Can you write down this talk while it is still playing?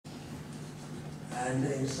And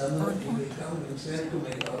in summer he will come himself to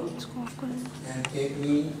my house and take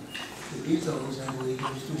me to his house, and we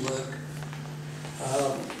used to work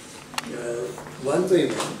one by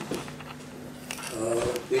one,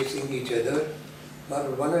 facing each other for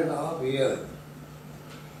 1.5 years.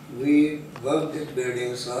 We worked this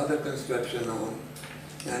building, saw the construction on,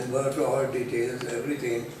 and worked all details,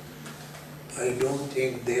 everything. I don't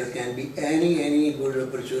think there can be any good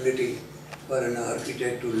opportunity for an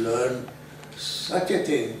architect to learn such a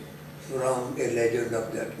thing from a legend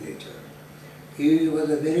of that nature. He was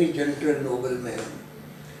a very gentle, noble man,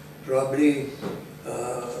 probably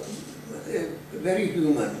very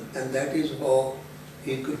human, and that is how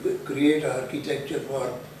he could create architecture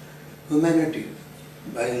for humanity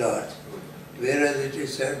by large. Whereas it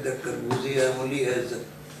is said that Corbusier only has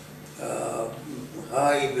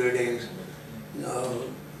high buildings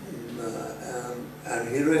and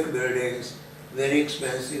heroic buildings, very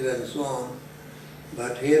expensive and so on.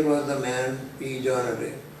 But here was the man, Pierre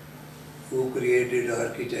Jeanneret, who created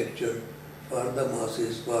architecture for the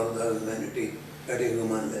masses, for the humanity at a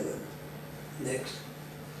human level. Next.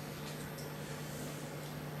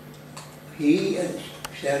 He and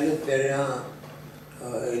Charles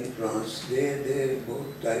in France, they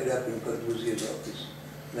both tied up in Corbusier's office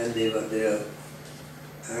when they were there.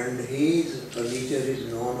 And his furniture is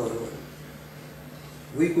known all over.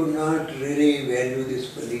 We could not really value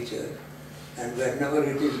this furniture, and whenever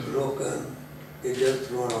it is broken, it is just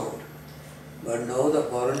thrown out. But now the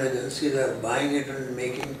foreign agencies are buying it and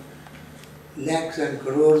making lakhs and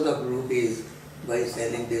crores of rupees by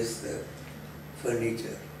selling this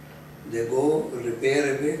furniture. They go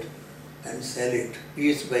repair a bit and sell it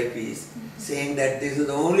piece by piece, saying that this is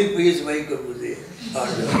the only piece by Corbusier.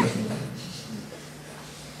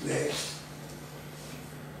 Next.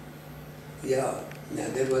 Yeah, now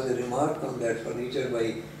there was a remark on that furniture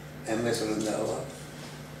by M.S. Randhawa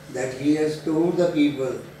that he has told the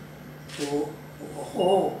people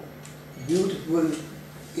how beautiful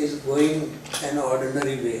is going an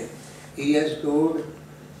ordinary way. He has told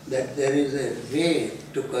that there is a way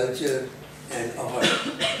to culture and art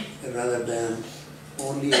rather than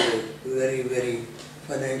only a very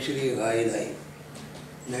financially high life.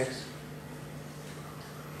 Next.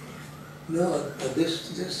 No, this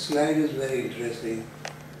slide is very interesting.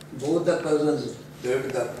 Both the cousins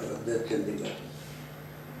built the Chandigarh.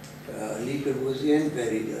 Le Corbusier and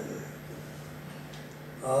Pierre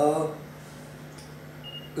Jeanneret.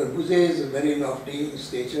 Corbusier is very lofty in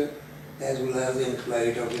stature as well as in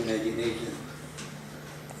flight of imagination.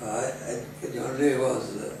 Jeanneret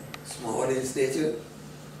was small in stature,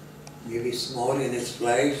 maybe small in his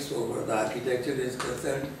flight, so far the architecture is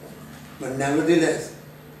concerned, but nevertheless,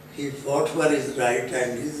 he fought for his right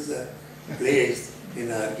and his place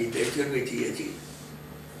in architecture which he achieved.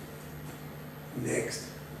 Next.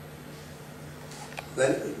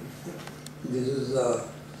 Well, this is the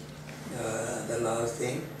last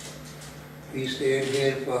thing. We stayed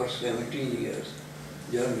here for 17 years,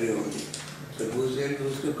 January only. Corbusier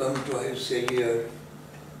used to come twice a year,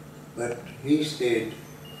 but he stayed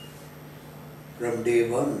from day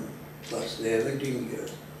one for 17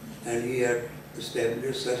 years, and he had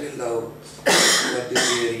established such a love for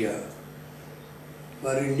this area,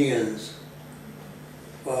 for Indians,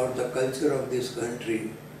 for the culture of this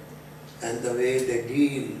country, and the way they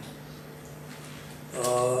deal,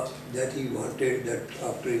 that he wanted that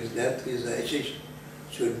after his death his ashes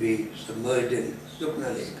should be submerged in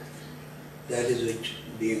Sukna Lake. That is which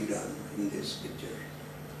being done in this picture.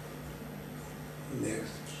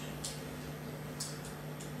 Next.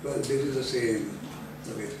 Well, this is the same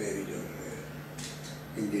with Pierre Jeanneret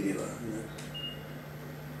in Geneva.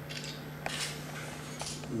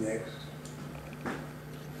 Next.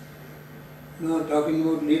 Now talking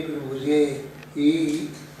about Le Corbusier,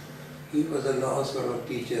 he was a lost sort of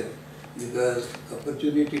teacher because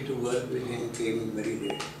opportunity to work with him came very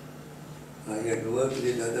late. I had worked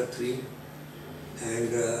with other three,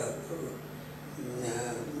 and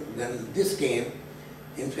when this came,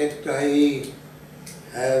 in fact I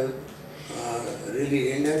have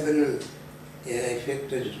really inevitable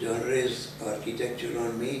effect of Jeanneret's architecture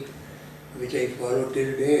on me, which I follow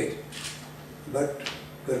till date. But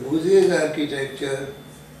Corbusier's architecture,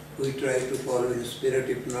 we try to follow in spirit,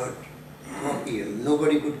 if not copy him.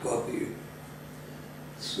 Nobody could copy it.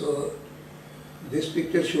 So this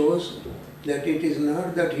picture shows that it is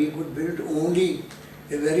not that he could build only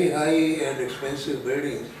a very high and expensive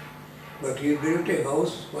building, but he built a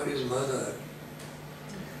house for his mother,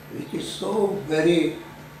 which is so very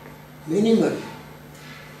minimal.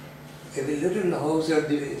 A little house at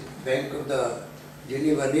the bank of the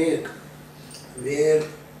Geneva Lake, where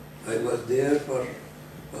I was there for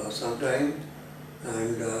some time,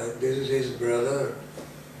 and this is his brother,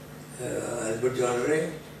 Pierre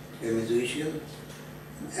Jeanneret, a musician.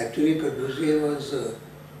 Actually, Corbusier was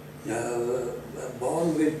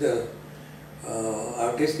born with the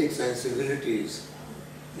artistic sensibilities,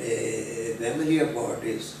 a family of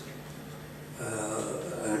artists,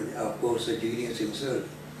 and of course a genius himself.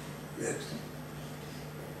 Next.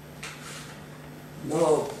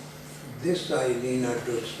 Now, this I need not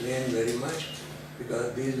to explain very much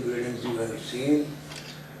because these buildings you have seen.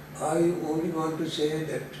 I only want to say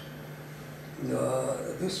that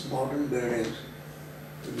these modern buildings,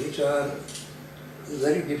 which are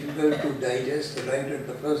very difficult to digest right at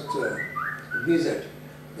the first visit,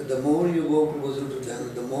 but the more you go closer to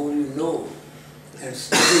them, the more you know and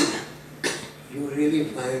study, you really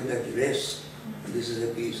find that yes, this is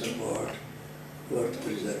a piece of art worth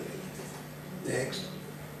preserving. Next.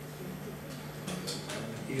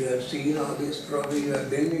 You have seen all this, probably you have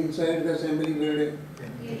been inside the assembly building?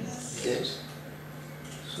 Yes. Yes.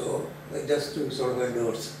 So, just to sort of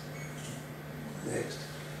endorse. Next.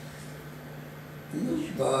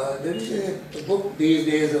 There is a book these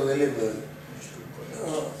days available.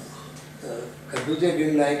 Corbusier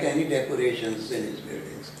didn't like any decorations in his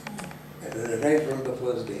buildings, right from the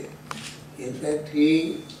first day. In fact,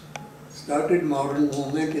 he started modern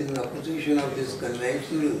movement in opposition of this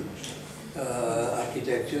conventional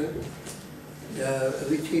architecture,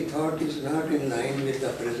 which he thought is not in line with the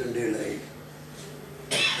present day life.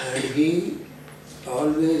 And he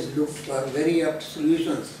always looked for very apt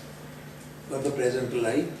solutions for the present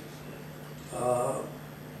life.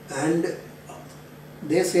 And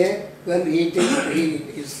they say, well, he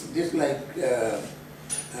is dislike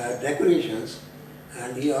decorations,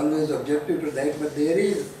 and he always objected to that, but there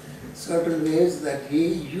is certain ways that he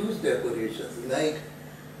used decorations, like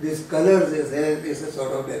these colors is a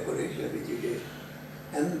sort of decoration which he did.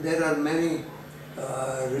 And there are many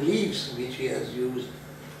reliefs which he has used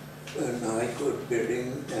in High Court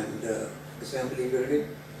building and assembly building,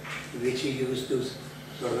 which he used to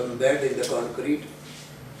sort of embed in the concrete,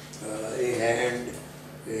 a hand,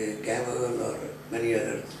 a camel or many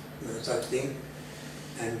other such things,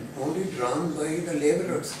 and only drawn by the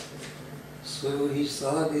laborers. So he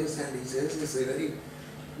saw this and he says it's a very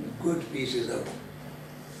good pieces of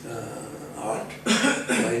art.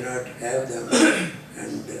 Why not have them?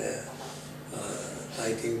 And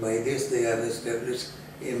I think by this they have established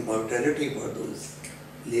immortality for those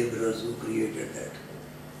laborers who created that.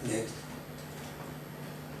 Next.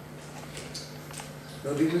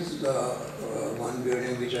 Now this is one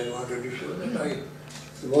building which I wanted to show that I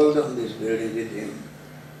worked on this building with him.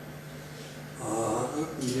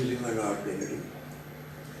 Museum and Art Gallery.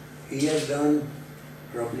 He has done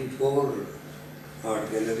probably 4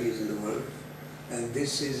 art galleries in the world, and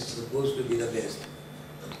this is supposed to be the best.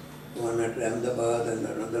 One at Ahmedabad and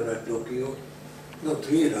another at Tokyo. No,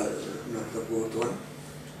 3 rather, not the 4th one.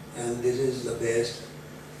 And this is the best.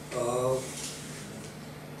 Well,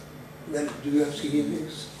 do you have seen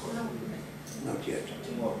this? Not yet.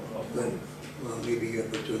 Well, maybe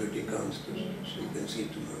opportunity comes to, so you can see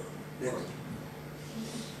tomorrow. Next.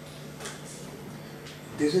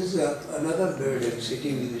 This is another building,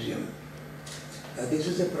 City Museum. This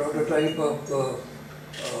is a prototype of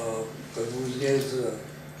Corbusier's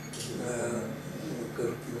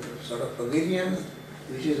sort of pavilion,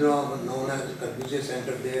 which is now known as Corbusier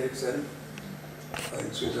Center there itself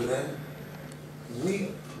in Switzerland.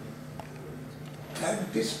 We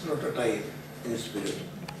had this prototype in spirit,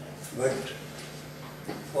 but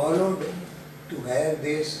followed to have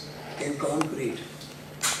this in concrete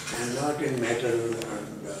and not in metal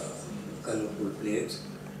and colorful plates.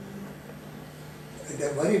 It's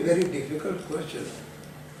a very, very difficult question.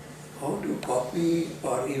 How to copy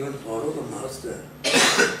or even follow the master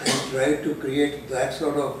and try to create that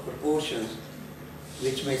sort of proportions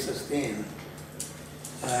which may sustain.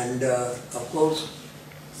 And of course,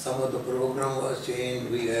 some of the program was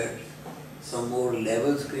changed. We had some more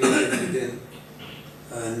levels created within.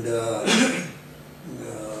 And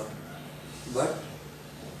but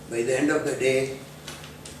by the end of the day,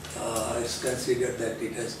 it's considered that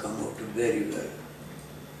it has come out very well.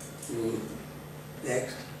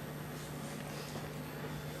 Next.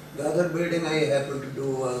 The other building I happened to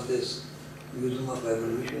do was this Museum of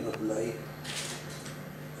Evolution of Life.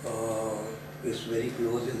 It's very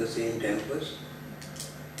close in the same campus.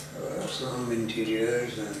 Some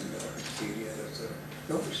interiors and exteriors.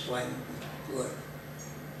 No, it's fine. Go ahead.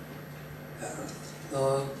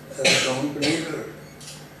 As a town planner,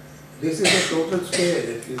 this is a total scale.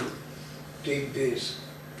 If you take this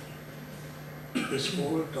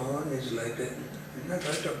whole town is like a Not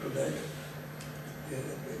right up to that.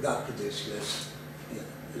 After this, yes. Yeah,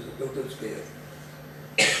 it's a total square.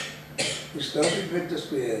 We started with the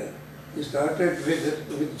square. We started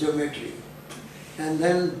with geometry. And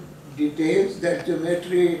then details that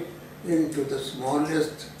geometry into the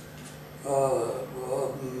smallest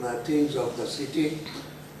things of the city,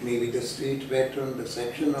 maybe the street pattern, the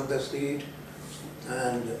section of the street,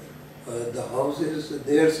 and the houses,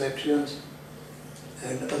 their sections,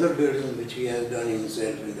 and other buildings which he has done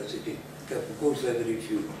himself in the city. Of course, very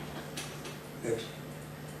few.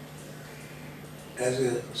 As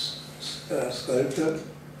a sculptor,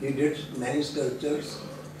 he did many sculptures,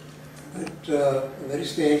 but very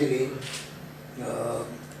strangely,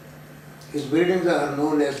 his buildings are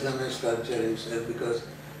no less than a sculpture himself, because,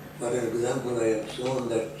 for example, I have shown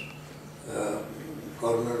that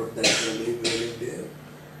corner of the assembly building there,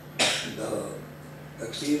 the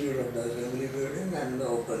exterior of the assembly building and the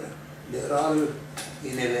opener. They are all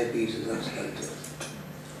in a way pieces of sculpture.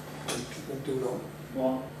 Too long.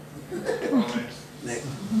 Wow. Next.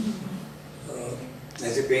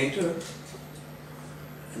 As a painter,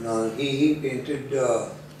 he painted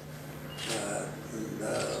the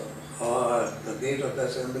gate of the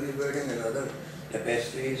assembly building and other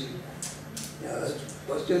tapestries. The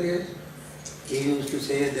question is, he used to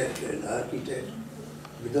say that an architect,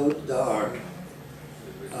 without the art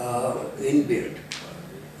inbuilt,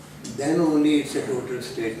 then only it's a total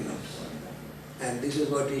statement. And this is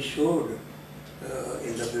what he showed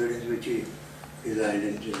in the buildings which he designed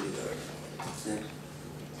in Chandigarh. Next.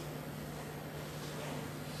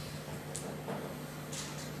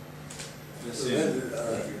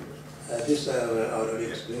 This I have already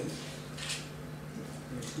explained.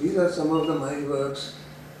 These are some of my works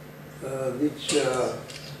which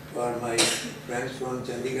for my friends from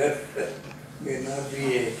Chandigarh may not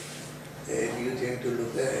be a new thing to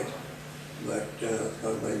look at, but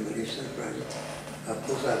for my Malaysian friends, of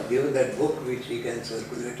course I've given that book which he can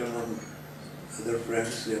circulate among other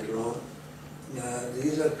friends later on.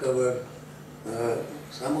 These are covered.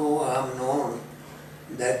 Somehow I'm known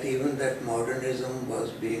that even that modernism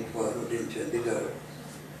was being followed in Chandigarh.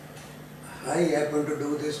 I happened to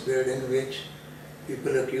do this building which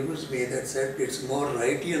people accused me that said it's more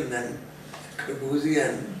Wrightian than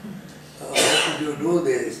Corbusier. How could you do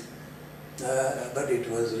this? But it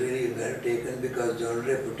was really well taken because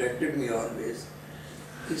Jeanneret protected me always.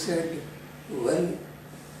 He said, well,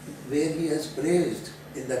 where he has praised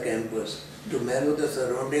in the campus to mellow the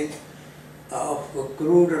surrounding of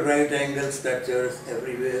crude right angle structures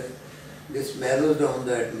everywhere. This mellows down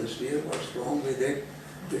the atmosphere. What's wrong with it?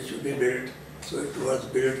 It should be built. So it was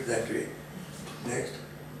built that way. Next.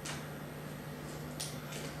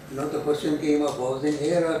 Now the question came of housing.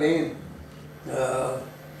 Here again,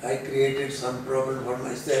 I created some problem for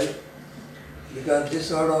myself because this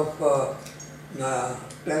sort of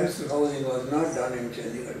terraced housing was not done in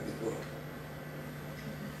Chandigarh before.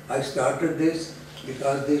 I started this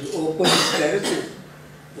because these open terraces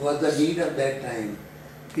was the need of that time.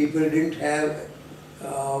 People didn't have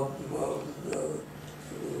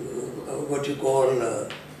what you call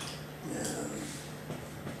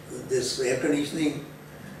this air conditioning,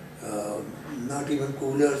 not even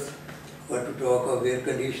coolers, what to talk of air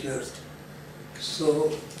conditioners.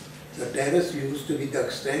 So the terrace used to be the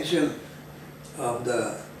extension of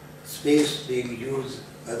the space being used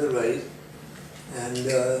otherwise, and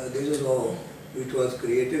this is how it was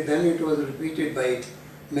created. Then it was repeated by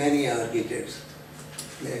many architects.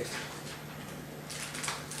 Next.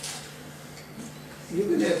 You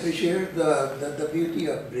will appreciate the beauty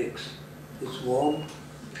of bricks. It's warm,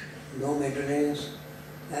 no maintenance,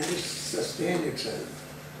 and it sustained itself.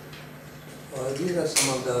 These are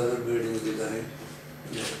some of the other buildings designed.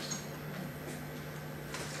 Next.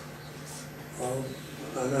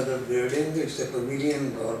 Another building, it's a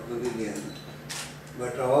pavilion called pavilion,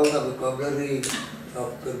 but all the vocabulary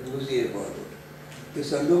of Corbusier followed.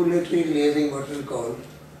 This undulatory glazing, what we call,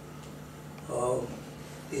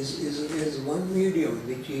 is one medium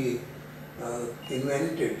which he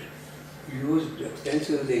invented, used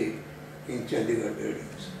extensively in Chandigarh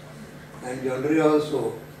buildings. And Jeanneret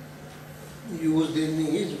also used in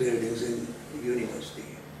his buildings in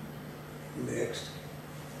university. Next.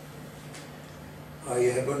 I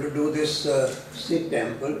happened to do this Sikh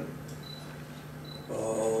temple,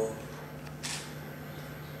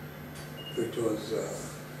 which was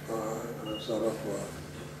sort of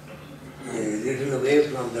a little away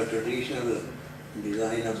from the traditional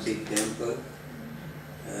design of Sikh temple.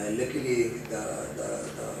 Luckily,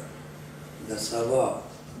 the Sabha,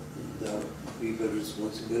 the people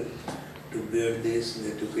responsible to build this,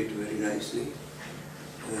 they took it very nicely.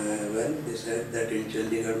 Well, they said that in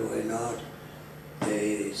Chandigarh, why not?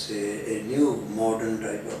 It's a new modern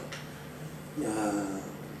type of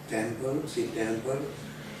temple, Sikh temple,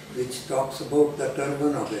 which talks about the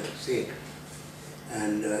turban of a Sikh.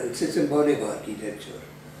 And it's a symbolic architecture.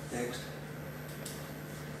 Next.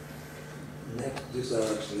 Next, these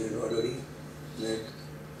are explained already. Next.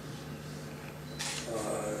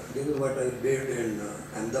 This is what I built in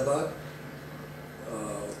Ahmedabad.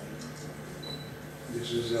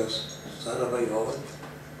 This is a Sarabai hall.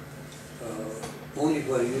 Only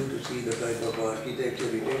for you to see the type of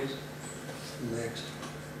architecture it is. Next.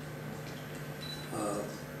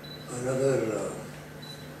 Another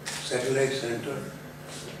satellite center.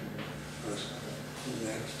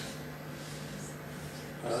 Next.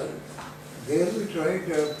 There we tried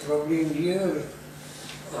probably in year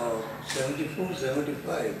 74,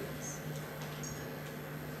 75,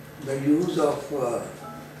 the use of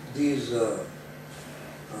these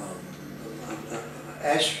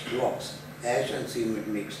ash blocks, ash and cement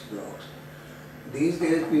mixed blocks. These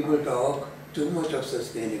days people talk too much of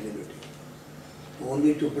sustainability,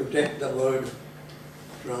 only to protect the world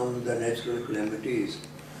from the natural calamities,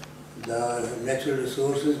 the natural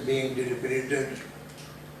resources being depleted,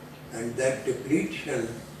 and that depletion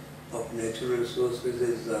of natural resources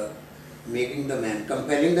is making the man,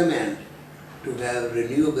 compelling the man to have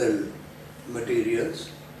renewable materials.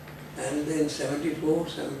 And in 74,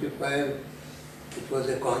 75, it was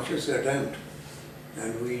a conscious attempt,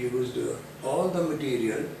 and we used all the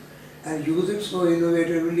material and use it so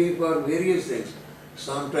innovatively for various things.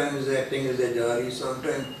 Sometimes acting as a jari,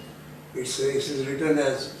 sometimes it is written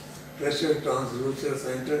as pressure transducer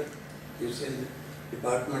center. It's in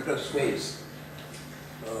Department of Space.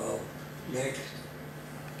 Next.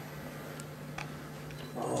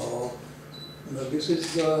 Now this is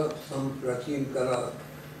some Prachin Kala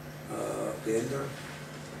Kendra.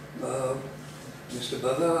 Mr.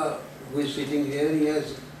 Baba, who is sitting here, he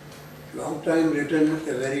has long time written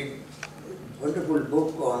a very wonderful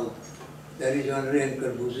book on Pierre Jeanneret and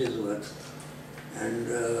Corbusier's work. And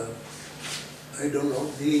I don't know,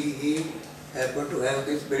 he happened to have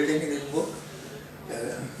this building in his book.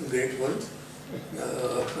 Grateful.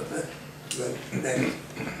 Well, next.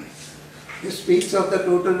 This speaks of the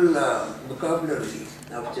total vocabulary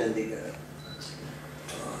of Chandigarh.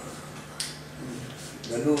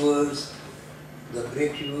 The louvers, the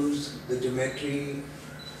brick use, the geometry,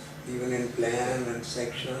 even in plan and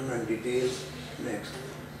section and details. Next.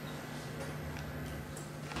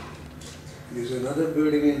 There is another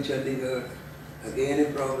building in Chandigarh, again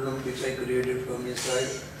a problem which I created from inside.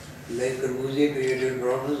 Like Corbusier created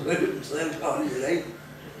problems for himself all his life.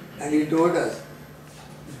 And he told us,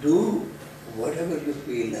 do whatever you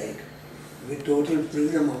feel like with total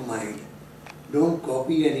freedom of mind. Don't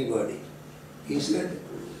copy anybody. He said,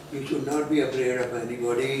 you should not be afraid of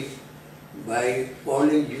anybody by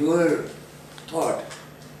following your thought.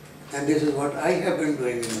 And this is what I have been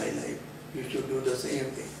doing in my life. You should do the same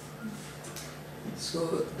thing.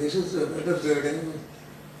 So this is another building.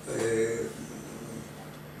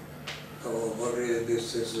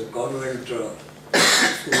 This is a convent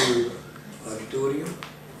school auditorium.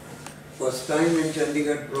 First time in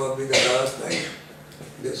Chandigarh, probably the last time,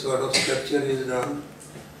 this sort of structure is done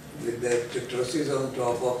with the trusses on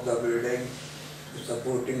top of the building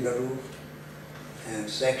supporting the roof and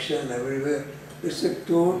section everywhere. It's a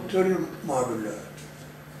total modular,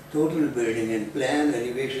 total building in plan,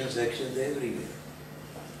 elevation sections everywhere.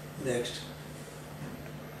 Next.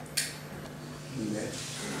 Next.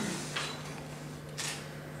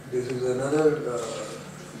 This is another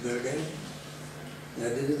building. Now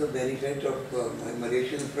this is the benefit of my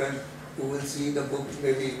Malaysian friend who will see the book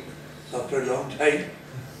maybe after a long time.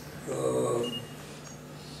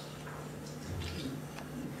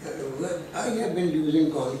 Well, I have been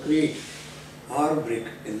using concrete or brick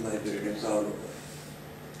in my buildings all over,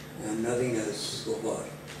 and nothing else so far.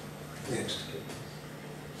 Next.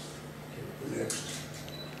 Next.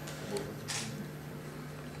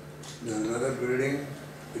 Now another building,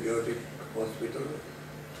 pediatric hospital.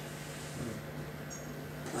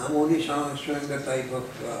 I'm only showing the type of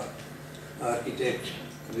architect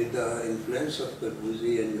with the influence of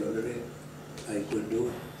Corbusier and Jeanneret I could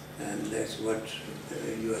do, and that's what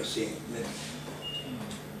you are seeing. Next.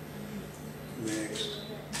 Next.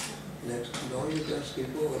 Next. Now you can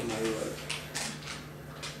skip over my work.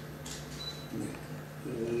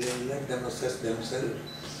 Let them assess themselves,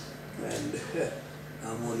 and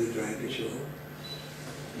I'm only trying to show.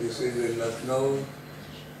 This is in Lucknow,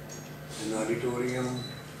 an auditorium.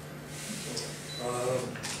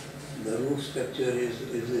 The roof structure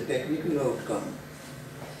is a technical outcome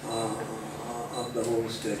of the whole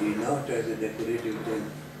study, not as a decorative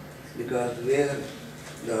thing. Because where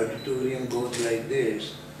the auditorium goes like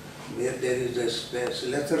this, where there is a space,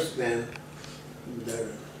 lesser span,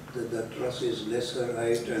 the truss is lesser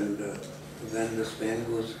height, and when the span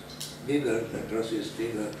goes bigger, the truss is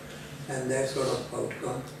bigger, and that sort of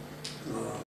outcome